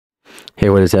Hey,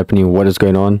 what is happening? What is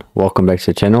going on? Welcome back to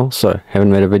the channel. So,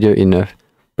 haven't made a video in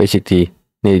basically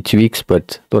nearly 2 weeks,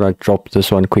 but thought I'd drop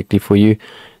this one quickly for you.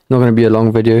 Not going to be a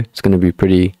long video. It's going to be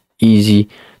pretty easy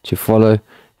to follow,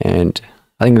 and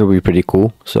I think it'll be pretty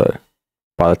cool. So,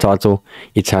 by the title,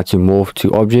 it's how to morph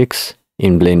two objects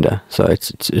in Blender. So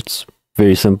it's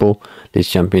very simple.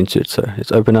 Let's jump into it. So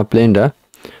let's open up Blender.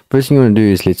 First thing you want to do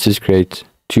is let's just create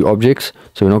two objects.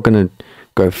 So we're not going to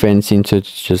go fancy into it.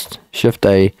 Just Shift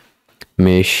A,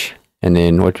 mesh, and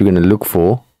then what we're going to look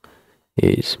for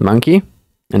is monkey.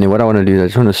 And then what I want to do is I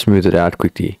just want to smooth it out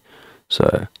quickly.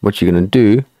 So what you're going to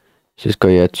do is just go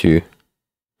here to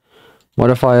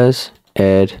modifiers,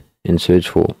 add, and search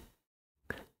for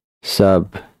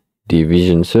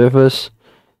subdivision surface,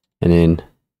 and then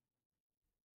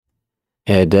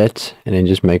add that, and then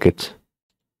just make it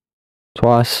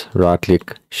twice. Right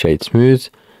click, shade smooth.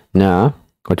 Now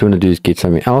what you want to do is get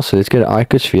something else. So let's get an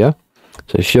icosphere.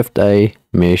 So Shift A,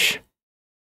 mesh,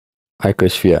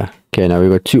 icosphere. Okay, now we've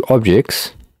got two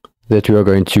objects that we are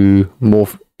going to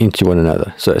morph into one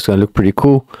another. So it's going to look pretty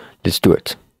cool. Let's do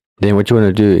it. Then what you want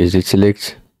to do is let's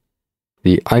select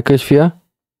the icosphere.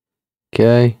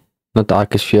 Okay, not the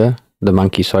icosphere, the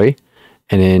monkey, sorry.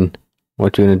 And then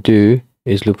what you're going to do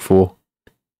is look for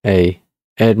a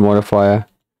add modifier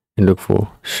and look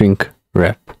for shrink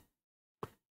wrap.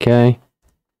 Okay,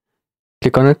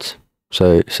 click on it.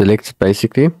 So select it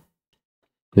basically.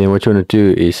 Then what you want to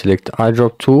do is select the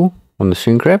eyedrop tool on the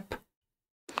shrink wrap.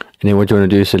 And then what you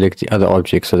want to do is select the other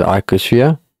object, so the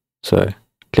icosphere. So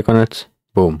click on it,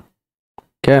 boom.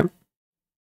 Okay.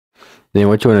 Then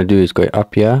what you want to do is go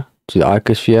up here to the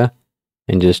icosphere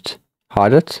and just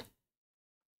hide it.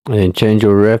 And then change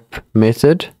your wrap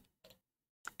method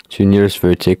to nearest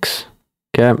vertex.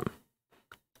 Okay.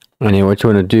 And then what you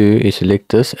want to do is select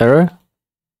this arrow.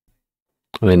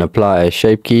 And then apply a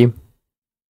shape key. And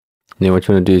then what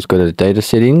you want to do is go to the data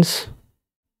settings.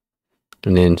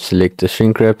 And then select the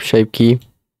shrink wrap shape key.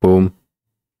 Boom.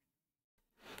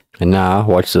 And now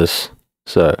watch this.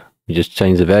 So we just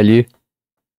change the value.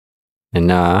 And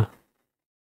now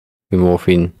we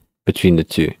morph in between the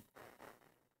two.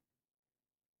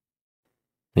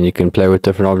 And you can play with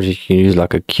different objects. You can use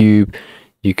like a cube.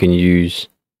 You can use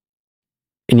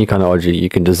any kind of object. You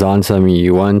can design something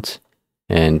you want.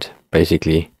 And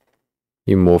basically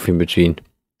you morph in between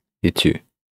the two.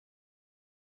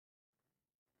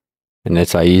 And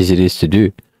that's how easy it is to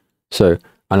do. So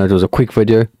I know it was a quick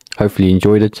video. Hopefully you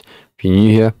enjoyed it. If you're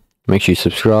new here, make sure you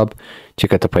subscribe.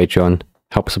 Check out the Patreon.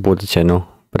 Help support the channel.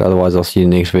 But otherwise, I'll see you in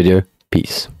the next video.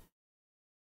 Peace.